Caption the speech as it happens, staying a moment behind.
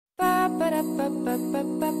So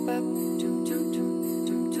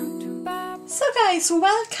guys,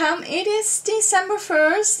 welcome. It is December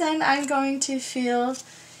 1st and I'm going to fill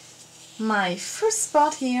my first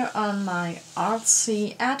spot here on my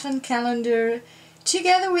Artsy advent calendar.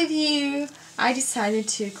 Together with you, I decided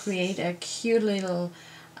to create a cute little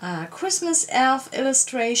Christmas elf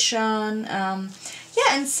illustration. Yeah,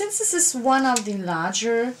 and since this is one of the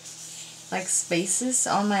larger spaces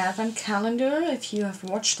on my advent calendar, if you have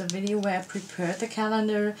watched the video where I prepared the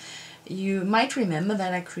calendar, you might remember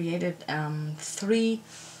that I created 3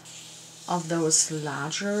 of those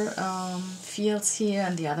larger fields here,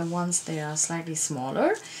 and the other ones, they are slightly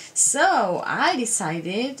smaller. So I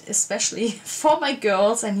decided, especially for my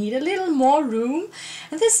girls, I need a little more room,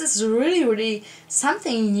 and this is really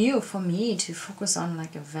something new for me, to focus on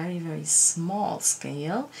like a very small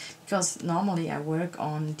scale, because normally I work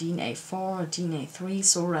on DIN A4 or DIN A3,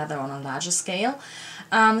 so rather on a larger scale.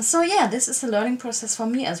 So yeah, this is a learning process for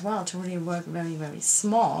me as well, to really work very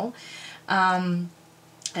small.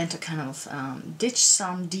 And to kind of ditch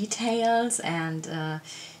some details, and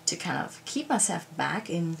to kind of keep myself back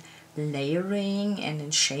in layering and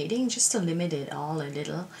in shading, just to limit it all a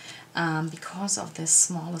little, because of this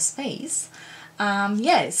smaller space.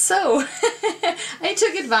 Yeah, so I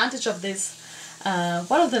took advantage of this,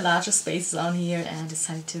 one of the larger spaces on here, and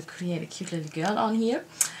decided to create a cute little girl on here.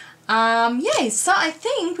 Yeah, so I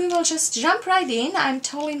think we will just jump right in. I'm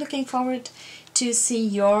totally looking forward to see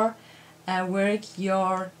your work,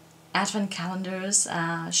 your advent calendars,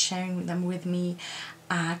 sharing them with me.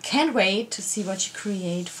 Can't wait to see what you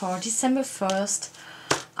create for December 1st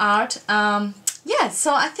art. Yeah,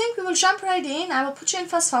 so I think we will jump right in. I will put you in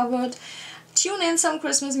fast forward, tune in some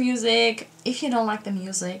Christmas music. If you don't like the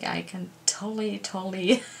music, I can totally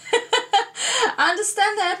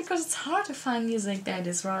understand that, because it's hard to find music that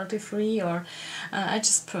is royalty free, or I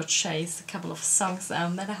just purchased a couple of songs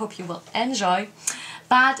that I hope you will enjoy.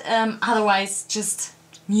 But otherwise, just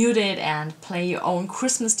mute it and play your own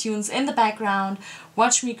Christmas tunes in the background.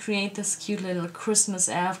 Watch me create this cute little Christmas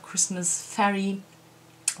elf, Christmas fairy,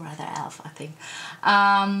 rather elf, I think.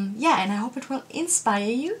 Yeah, and I hope it will inspire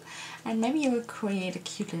you, and maybe you will create a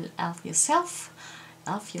cute little elf yourself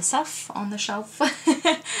on the shelf,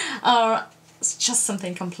 or just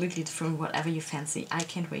something completely different, whatever you fancy. I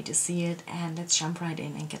can't wait to see it, and let's jump right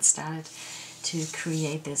in and get started to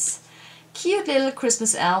create this cute little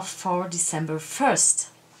Christmas elf for December 1st.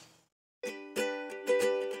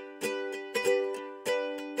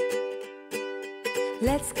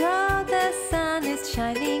 Let's go, the sun is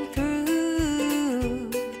shining through.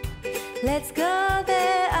 Let's go,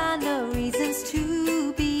 there are no reasons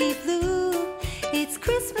to be blue. It's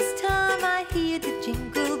Christmas time, I hear the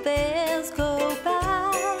jingle bells go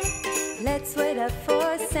by. Let's wait up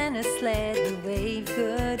for Santa's sled, we'll wave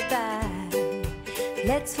goodbye.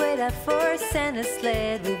 Let's wait up for Santa's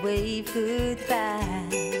sled, we'll wave goodbye.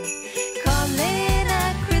 Calling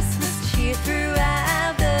a Christmas cheer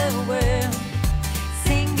throughout the world,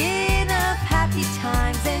 singing of happy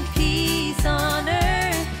times and peace on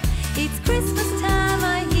earth. It's Christmas time,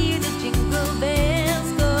 I hear the jingle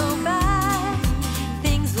bells go by.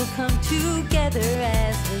 Things will come together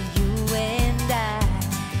as will you and I.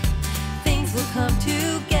 Things will come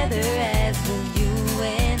together as will you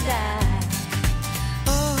and I.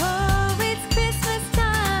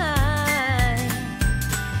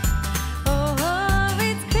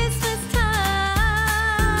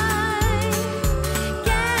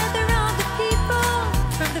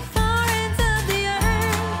 From the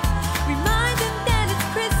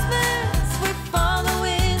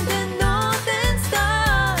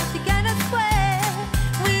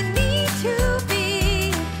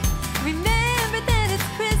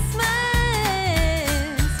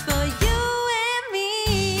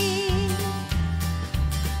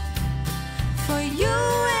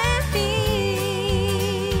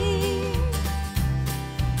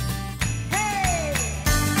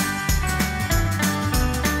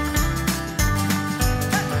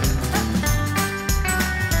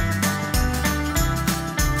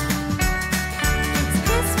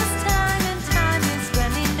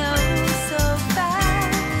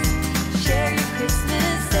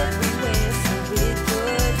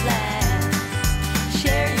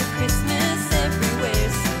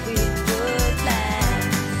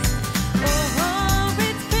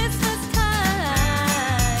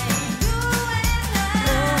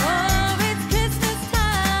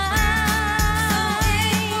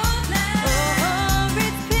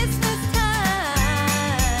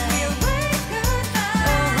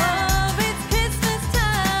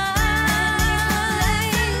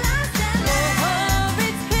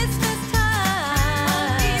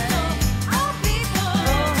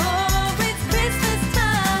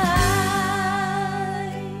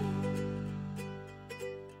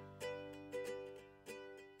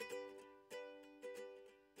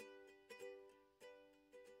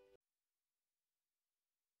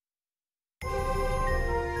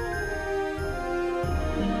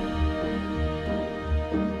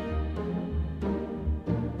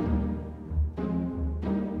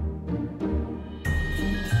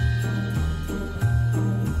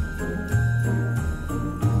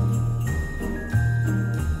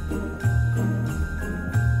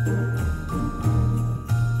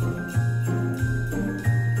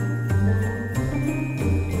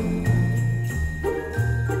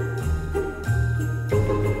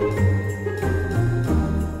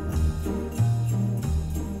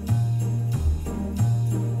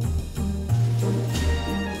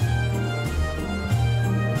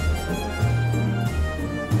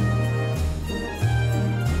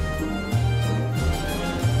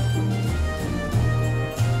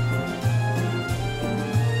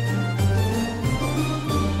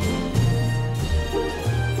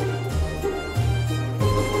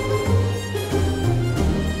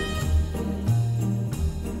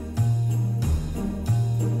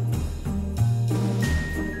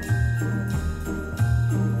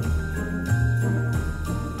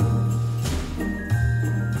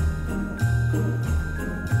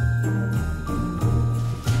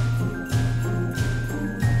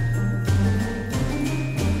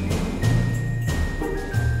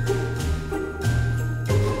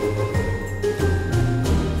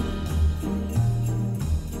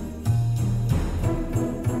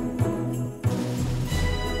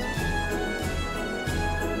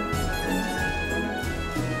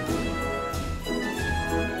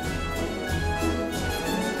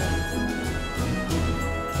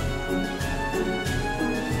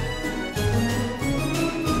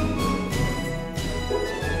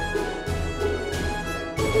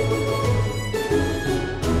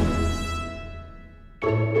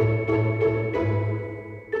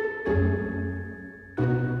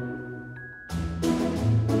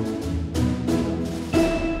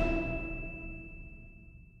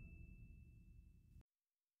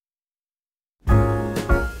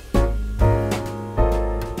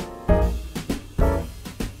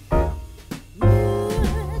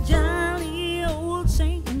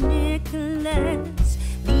voices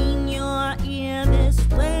lean your ear this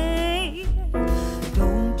way.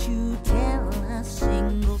 Don't you tell a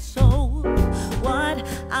single soul what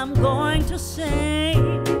I'm going to say.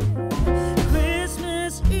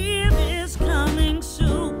 Christmas Eve is coming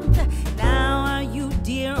soon. Now are you,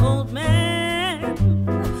 dear old man?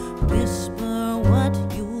 Whisper what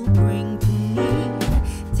you'll bring to me.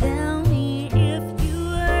 Tell me if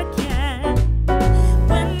you can.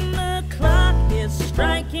 When the clock is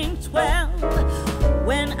striking 12,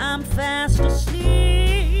 when I'm fast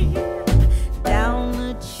asleep, down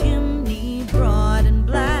the chimney broad and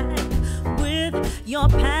black, with your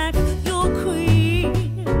pack you'll creep.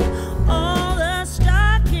 All the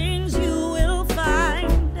stockings you will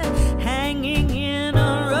find hanging in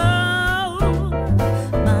a row.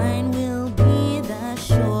 Mine will be the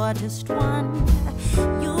shortest one,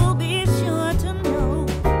 you'll be sure to know.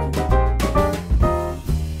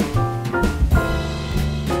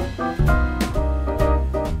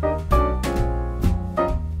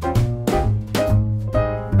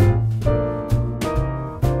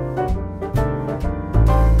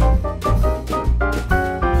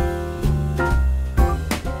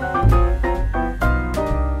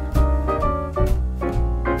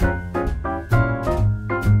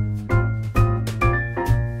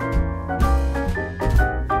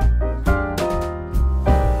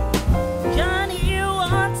 Johnny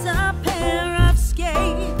wants a pair of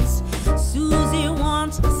skates, Susie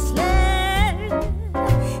wants a sled,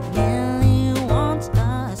 Nellie wants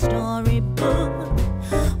a storybook,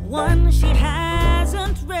 one she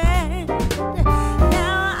hasn't read.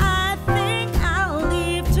 Now I think I'll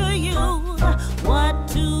leave to you what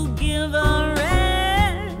to give a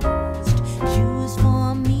rest. Choose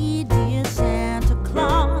for me, dear Santa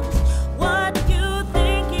Claus, what you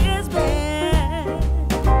think is best.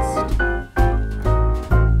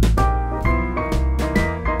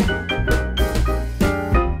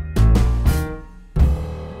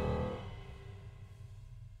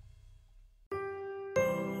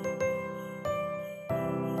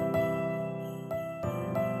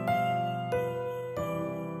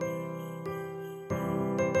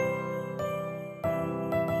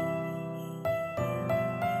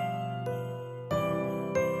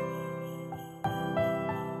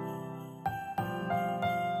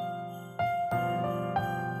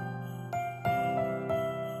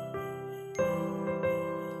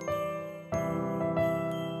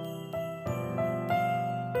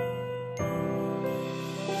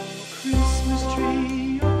 Christmas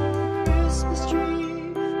tree, oh Christmas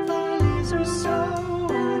tree, thy leaves are so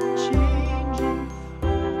unchanging.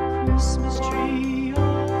 Oh Christmas tree,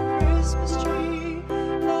 thy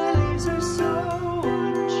leaves are so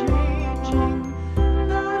unchanging.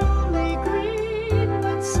 Not only green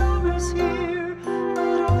when summer's here,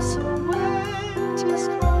 but also when 'tis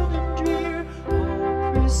cold and drear.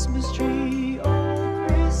 Oh Christmas tree, thy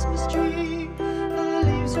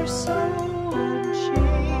leaves are so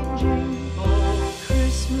unchanging. Oh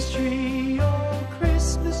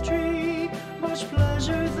Christmas tree, much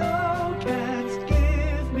pleasure thou canst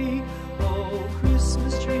give me. Oh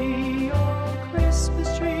Christmas tree,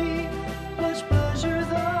 much pleasure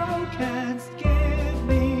thou canst give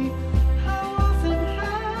me. How often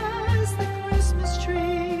has the Christmas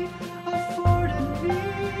tree afforded me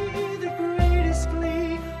the greatest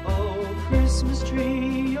glee. Oh Christmas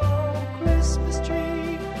tree,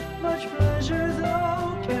 much pleasure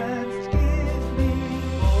thou canst give me.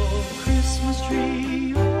 Oh Christmas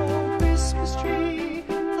tree,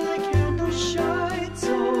 thy candles shine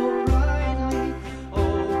so brightly.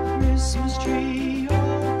 Oh Christmas tree,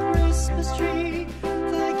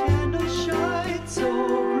 thy candles shine so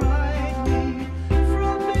brightly.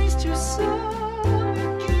 From base to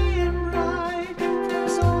summit, gay and bright,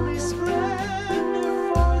 there's only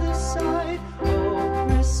splendor for the sight. Oh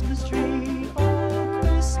Christmas tree,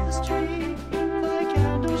 thy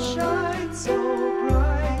candles shine so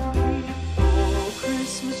brightly. Oh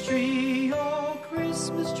Christmas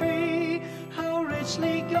tree, how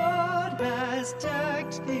richly God has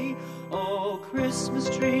decked thee. Oh Christmas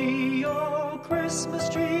tree,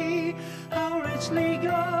 how richly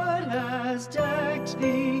God has decked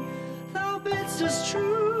thee. Thou bidst us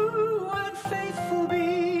true and faithful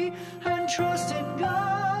be, and trust in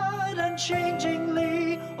God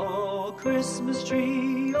unchangingly. Oh Christmas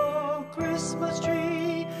tree,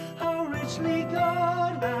 how richly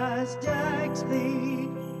God has decked thee.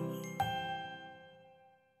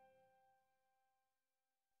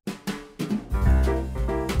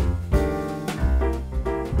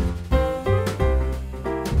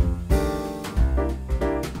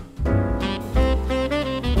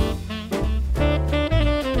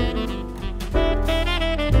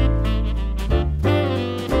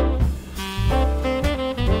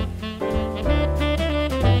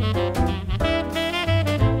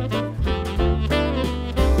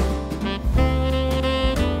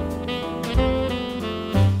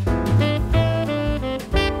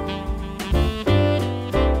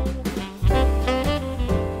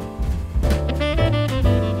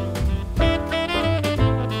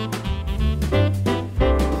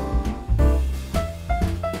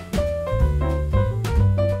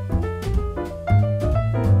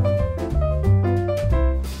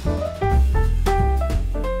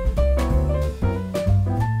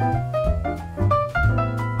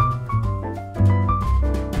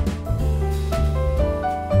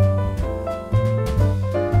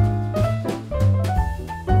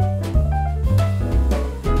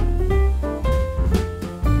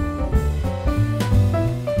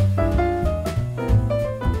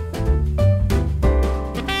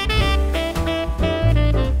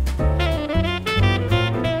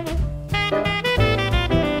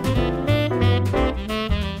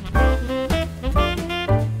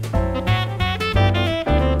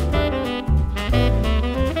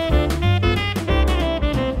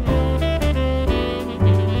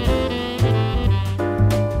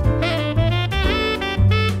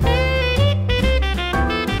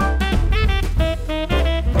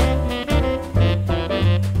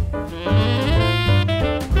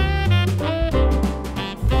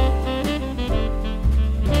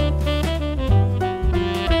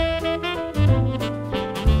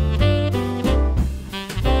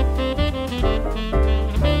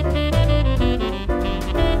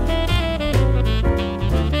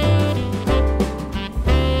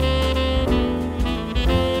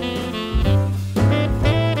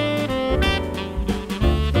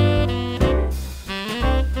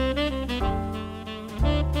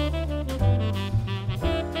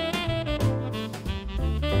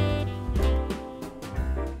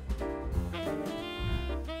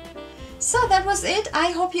 So that was it.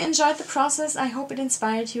 I hope you enjoyed the process. I hope it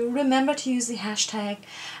inspired you. Remember to use the hashtag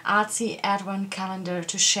artsyadventcalendar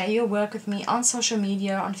to share your work with me on social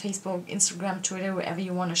media, on Facebook, Instagram, Twitter, wherever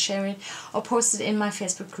you want to share it, or post it in my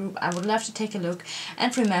Facebook group. I would love to take a look.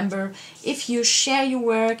 And remember, if you share your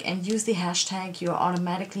work and use the hashtag, you are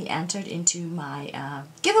automatically entered into my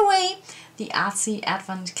giveaway, the Artsy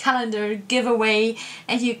Advent Calendar giveaway,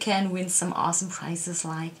 and you can win some awesome prizes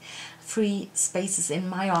like free spaces in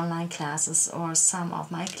my online classes, or some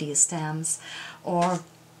of my Clearstamps, or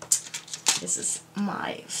this is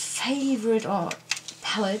my favorite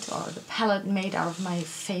palette, or the palette made out of my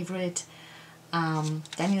favorite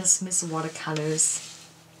Daniel Smith watercolors.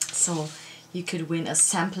 So you could win a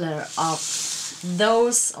sampler of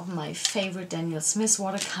those of my favorite Daniel Smith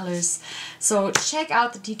watercolors. So check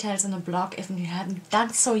out the details on the blog if you haven't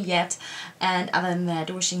done so yet. And other than that,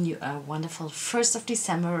 wishing you a wonderful 1st of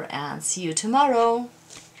December and see you tomorrow.